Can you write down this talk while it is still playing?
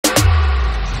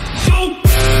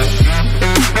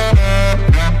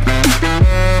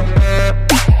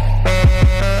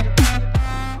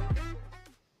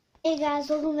guys,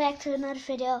 welcome back to another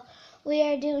video. We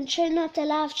are doing Try Not to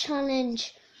Laugh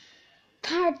Challenge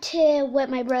Part 2 with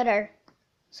my brother.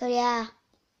 So yeah,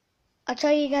 I'll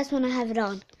tell you guys when I have it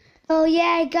on. So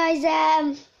yeah guys,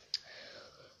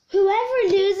 whoever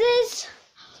loses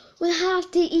will have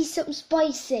to eat something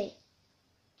spicy.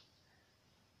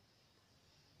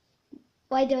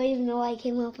 I don't even know why I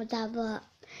came up with that, but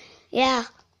yeah,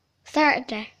 start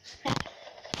there.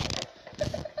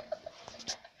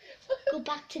 Go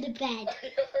back to the bed.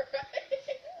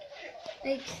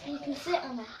 Like, you can sit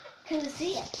on it. Can I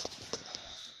see it?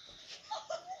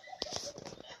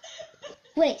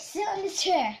 Wait, sit on the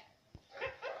chair.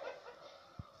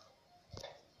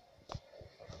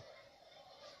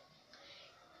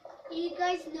 You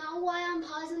guys know why I'm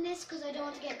pausing this? Because I don't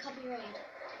want to get copyrighted.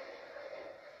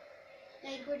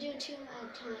 Like, we're doing 2 at a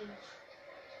time.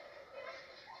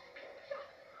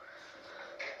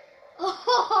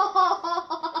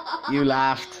 You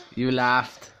laughed. You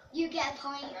laughed. You get a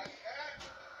point.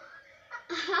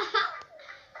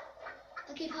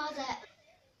 Okay, pause it.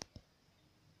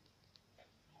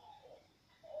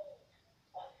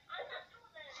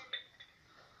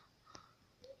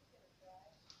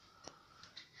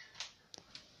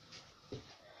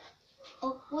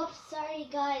 Oh, whoops, sorry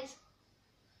guys.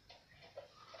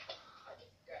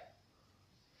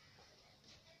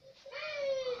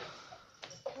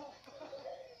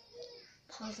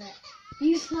 Pause it.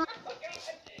 You smile.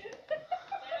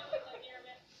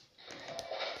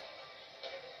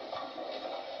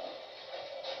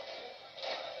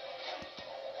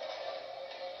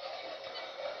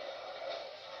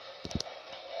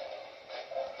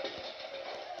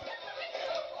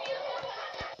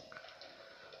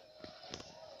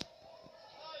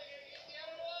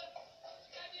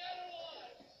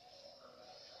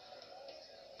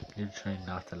 You're trying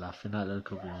not to laugh. You're not allowed to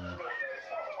cover your mouth.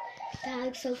 That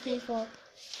looks so painful.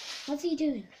 What's he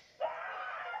doing?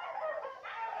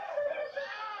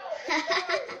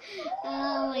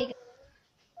 Oh my god.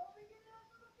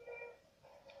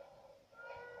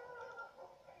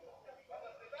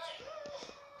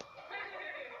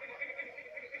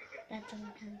 That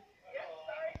doesn't count.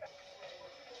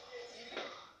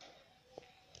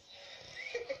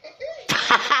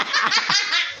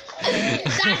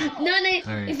 No,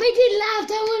 Right. if I did laugh,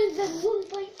 that would have been 1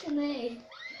 point to me.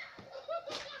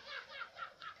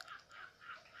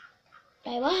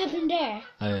 Right, what happened there?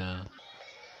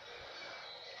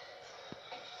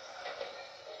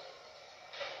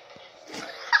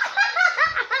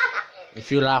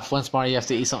 If you laugh once more, you have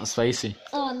to eat something spicy.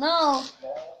 Oh no.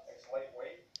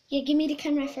 Yeah, give me the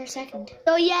camera for a second.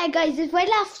 So yeah, guys, if I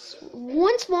laugh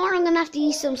once more, I'm gonna have to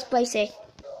eat some spicy.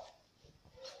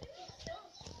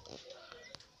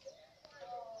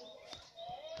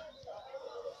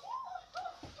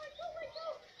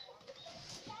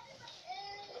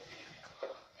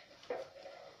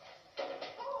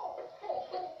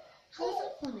 How's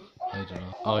that funny? I don't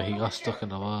know. Oh, he got stuck in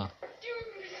the wall.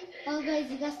 Oh guys,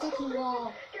 he got stuck in the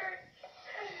wall.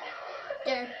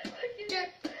 Derp,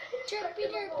 derp, derpy,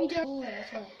 derpy, derp. Oh,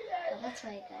 that's right. Oh, that's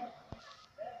right, guys.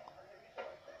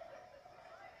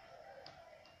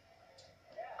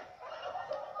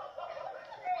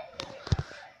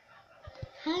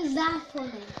 How's that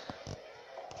funny?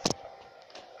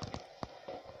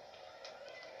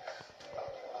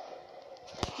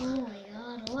 Oh my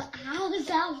god, what? How is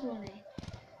that funny?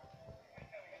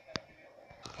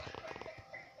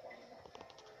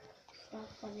 It's not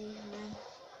funny, man.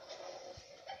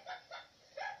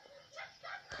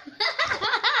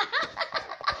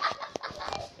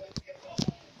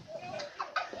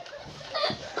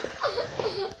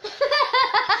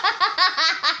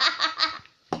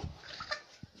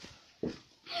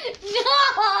 No!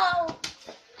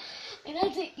 I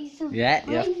have to eat some. Yeah, I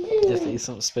you do. have to eat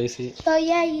something spicy. So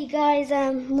yeah, you guys,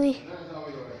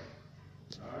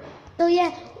 So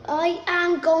yeah, I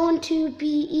am going to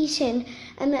be eating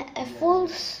a full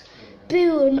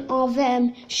spoon of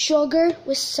sugar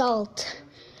with salt.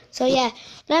 So yeah,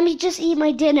 let me just eat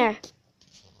my dinner.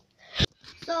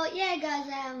 So yeah, guys,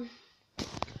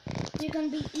 we're gonna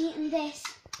be eating this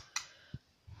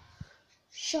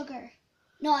sugar.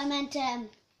 No, I meant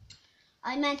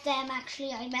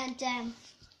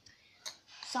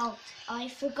salt. I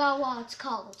forgot what it's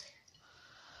called.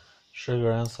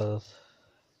 Sugar and salt.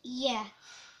 Yeah.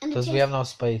 And Because we have no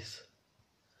spice.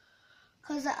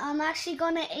 Because I'm actually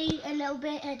going to eat a little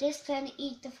bit of this, then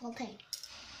eat the full thing.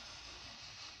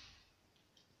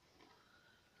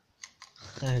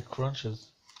 It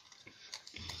crunches.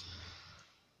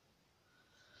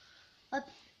 What?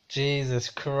 Jesus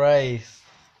Christ.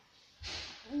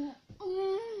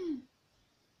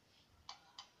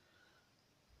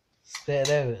 Spit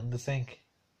it out in the sink.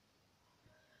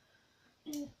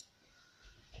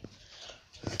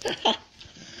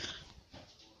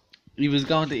 He was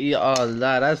going to eat all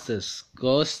that. That's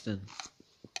disgusting.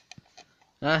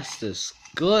 That's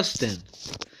disgusting.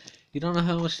 You don't know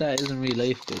how much that is in real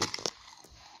life, dude.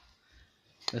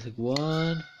 That's like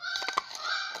 1,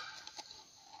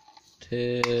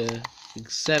 2, like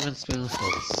 7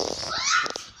 spoonfuls.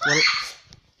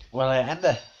 Will I end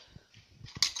it?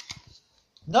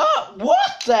 No!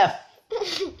 What the?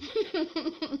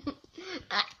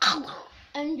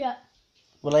 And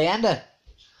Will I end it?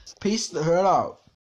 Piece the hurt out.